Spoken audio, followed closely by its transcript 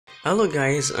Hello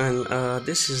guys, and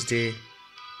this is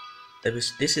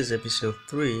episode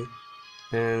 3,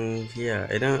 and yeah,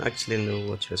 I don't actually know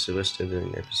what you're supposed to do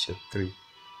in episode 3.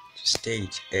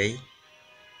 Stage A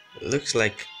looks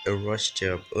like a rush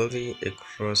job. Only a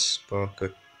crossbar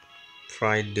could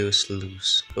pry those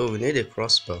loose. Oh, we need a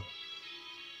crossbar.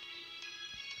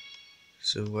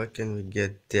 So where can we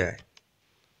get that?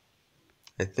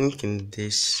 I think in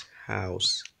this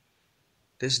house.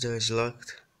 This door is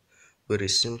locked. With a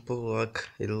simple lock,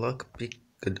 a lockpick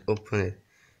could open it.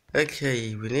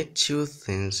 Okay, we need two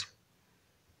things.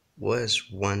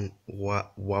 Where's one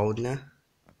Waldner?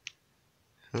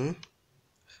 Huh?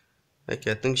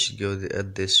 Okay, I think we should go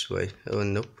this way. Oh,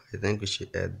 nope. I think we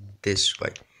should head this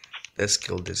way. Let's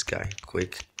kill this guy.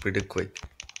 Quick. Pretty quick.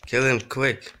 Kill him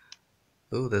quick.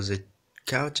 Oh, there's a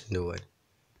couch in the way.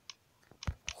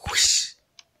 Whoosh.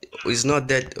 He's not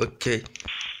dead. Okay.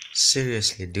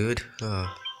 Seriously, dude.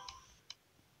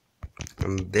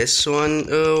 And this one.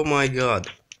 Oh my god.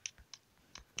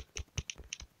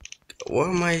 What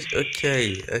am I?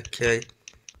 Okay. Okay.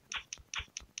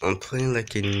 I'm playing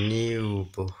like a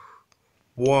noob.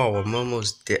 Wow, I'm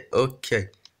almost dead. Okay.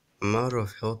 I'm out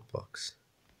of health box.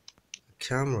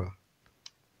 Camera.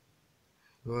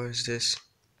 What is this?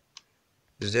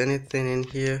 Is there anything in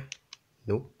here?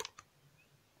 Nope.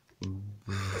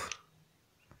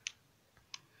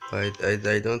 I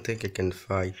don't think I can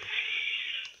fight.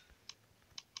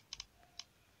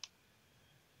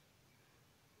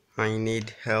 I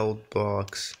need health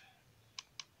box.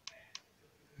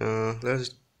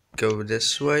 Let's go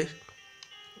this way.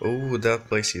 Oh, that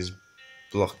place is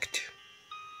blocked.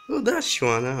 Oh, that's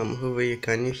Shwana. I'm over here.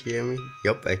 Can you hear me?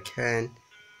 Yup, I can.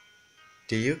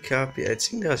 Do you copy? I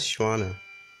think that's Shwana.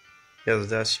 Yes,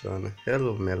 that's Shwana.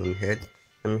 Hello, Melonhead.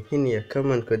 I'm in here.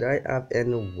 Come on, could I have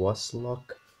any worse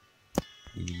luck?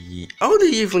 How do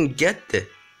you even get there?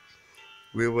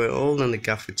 We were all in the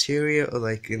cafeteria or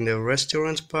like in the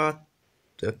restaurant part.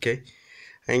 Okay.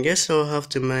 I guess I'll have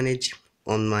to manage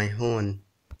on my own,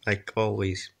 like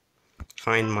always.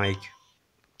 Find Mike.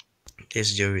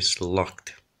 This door is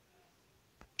locked.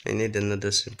 I need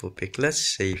another simple pick. Let's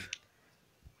save.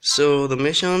 So the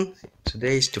mission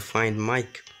today is to find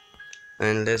Mike.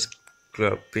 And let's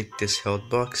pick this health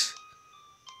box.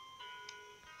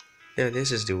 Yeah,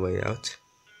 this is the way out.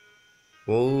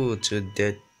 Whoa, two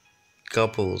dead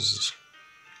couples.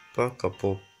 Per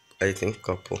couple. I think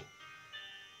couple.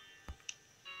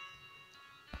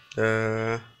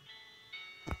 Uh,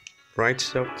 right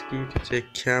soft key to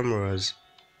take cameras.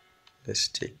 Let's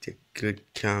take the good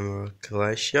camera.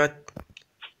 Clash shot.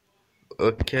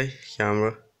 Okay,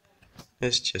 camera.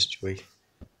 Let's just wait.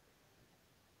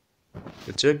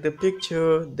 We took the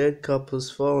picture. Dead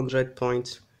couples, 400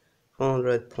 points.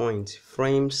 400 points.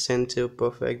 Frame, center,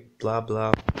 perfect, blah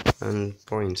blah, and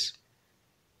points.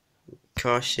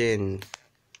 Caution.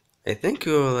 I think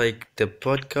you're like the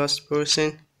podcast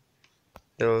person.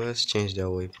 Oh, let's change that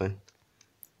weapon.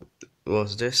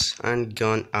 What's this? And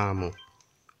gun ammo.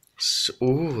 So,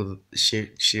 ooh, she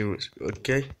was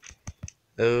okay.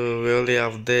 Oh, we only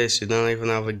have this. You don't even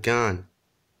have a gun.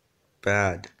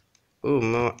 Bad. Oh,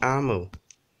 more ammo.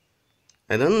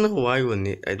 I don't know why we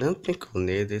need. I don't think we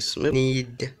need this. We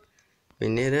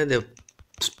needed the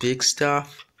big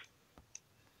stuff.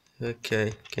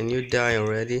 Okay, can you die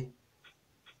already?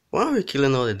 Why are we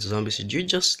killing all the zombies? Did you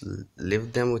just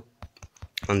leave them with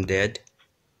undead?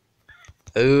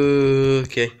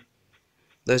 Okay,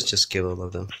 let's just kill all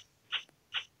of them.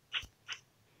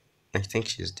 I think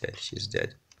she's dead. She's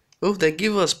dead. Oh, they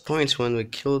give us points when we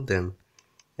kill them.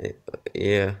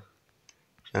 Yeah.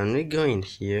 Can we go in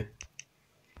here?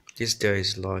 This door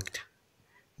is locked.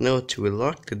 Note, we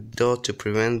lock the door to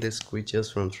prevent these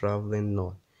creatures from traveling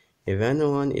north. If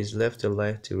anyone is left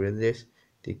alive to read this,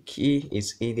 the key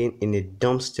is hidden in a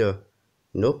dumpster.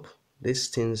 Nope, these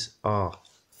things are.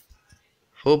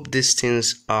 Hope these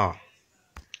things are.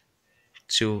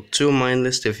 Too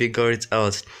mindless to figure it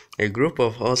out. A group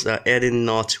of us are heading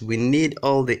north. We need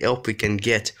all the help we can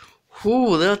get.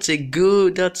 Ooh,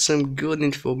 that's some good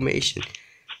information.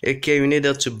 Okay, we need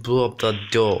her to blow up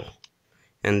that door.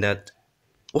 And that,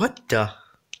 what the?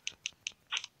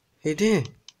 He did.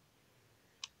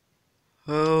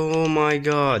 Oh my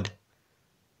god.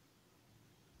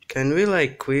 Can we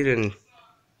like quit and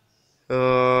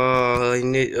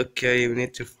okay, we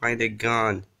need to find a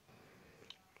gun.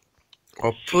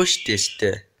 Or push this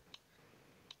there.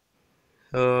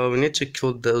 We need to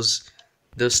kill those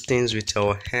things with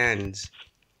our hands.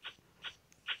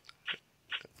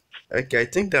 Okay, I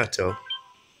think that's all.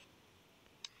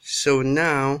 So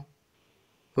now,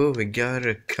 oh, we got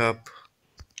a cup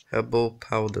herbal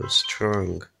powder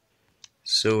strong.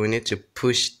 So we need to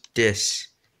push this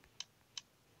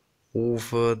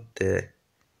over there.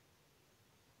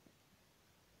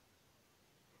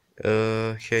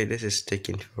 Okay, this is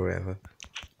taking forever.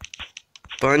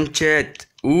 Punch it!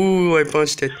 Ooh, I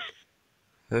punched it.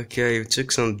 Okay, you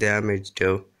took some damage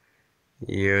though.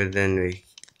 Yeah, then we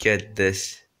get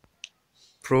this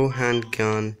pro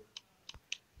handgun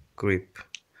grip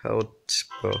health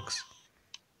box.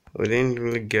 We didn't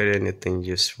really get anything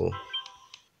useful.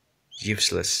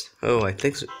 Useless. Oh, I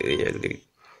think so. Yeah,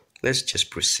 let's just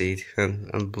proceed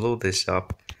and blow this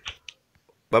up.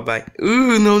 Bye bye.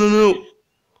 Ooh, no, no, no.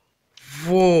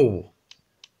 Whoa.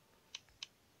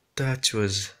 That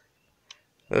was.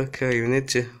 Okay, you need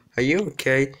to. Are you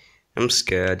okay? I'm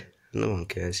scared. No one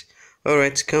cares.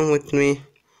 Alright, come with me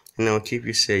and I'll keep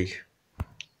you safe.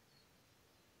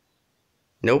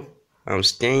 Nope, I'm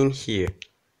staying here.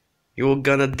 You're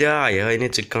gonna die. I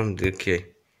need to come. Okay.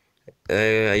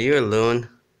 Are you alone?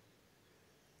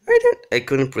 I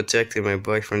couldn't protect my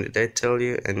boyfriend. Did I tell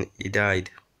you? And he died.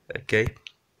 Okay.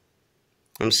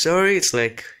 I'm sorry. It's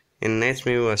like a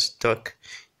nightmare was stuck.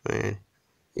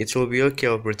 It will be okay.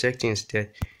 I'll protect you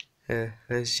instead.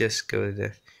 Let's just go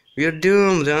there. We're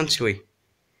doomed, aren't we?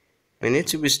 We need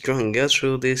to be strong. Get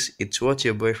through this. It's what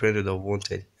your boyfriend would have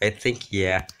wanted. I think,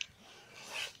 yeah.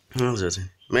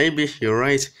 Maybe you're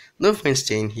right. No point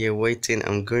staying here waiting.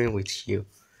 I'm going with you.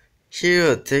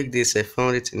 Here, take this. I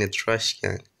found it in a trash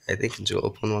can. I think it will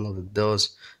open one of the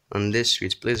doors on this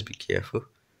street. Please be careful.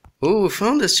 Oh, we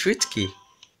found the street key.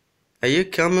 Are you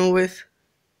coming with?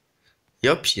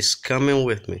 Yup, she's coming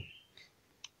with me.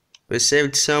 We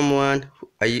saved someone.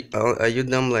 Are you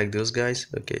dumb like those guys?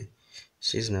 Okay,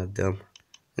 she's not dumb.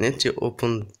 I need to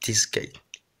open this gate.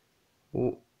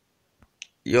 Oh,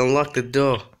 you unlock the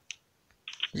door.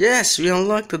 Yes, we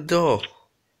unlocked the door.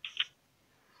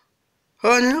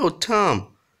 Oh no, Tom.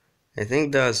 I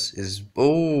think that's is.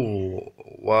 Oh,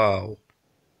 wow.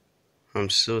 I'm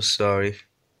so sorry.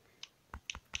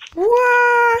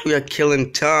 What? We are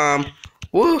killing Tom.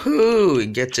 Woohoo! We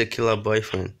get to kill our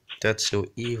boyfriend. That's so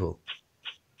evil.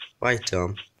 Why,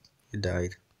 Tom? You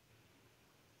died.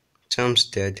 Tom's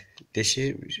dead. Did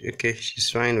she? Okay,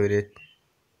 she's fine with it.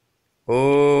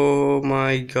 Oh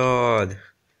my god.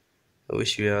 I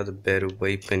wish we had a better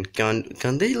weapon.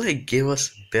 Can they like give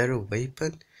us a better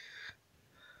weapon?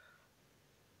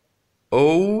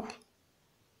 Oh,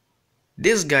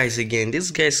 these guys again.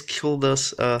 These guys killed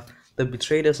us. They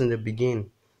betrayed us in the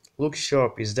beginning. Look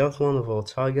sharp. Is that one of our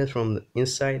targets from the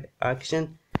inside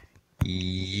action?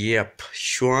 Yep.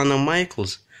 Shauna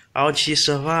Michaels. How'd she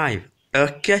survive?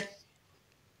 Okay.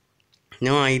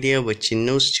 No idea, but she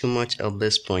knows too much at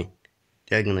this point.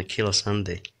 They're gonna kill us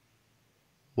someday.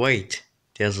 Wait,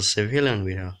 there's a civilian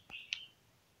with her.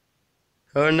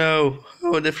 Oh no!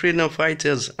 Oh, the freedom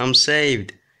fighters! I'm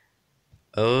saved!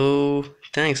 Oh,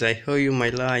 thanks, I owe you my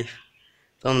life.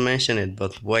 Don't mention it,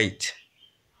 but wait.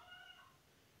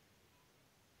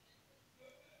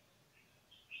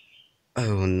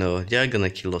 Oh no, they're gonna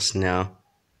kill us now.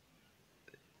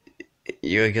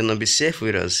 You're gonna be safe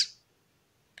with us,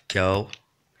 girl.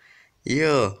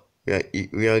 Yeah,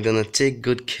 we are gonna take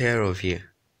good care of you.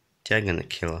 They're gonna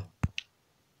kill her.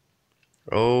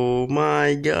 Oh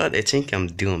my god, I think I'm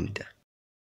doomed.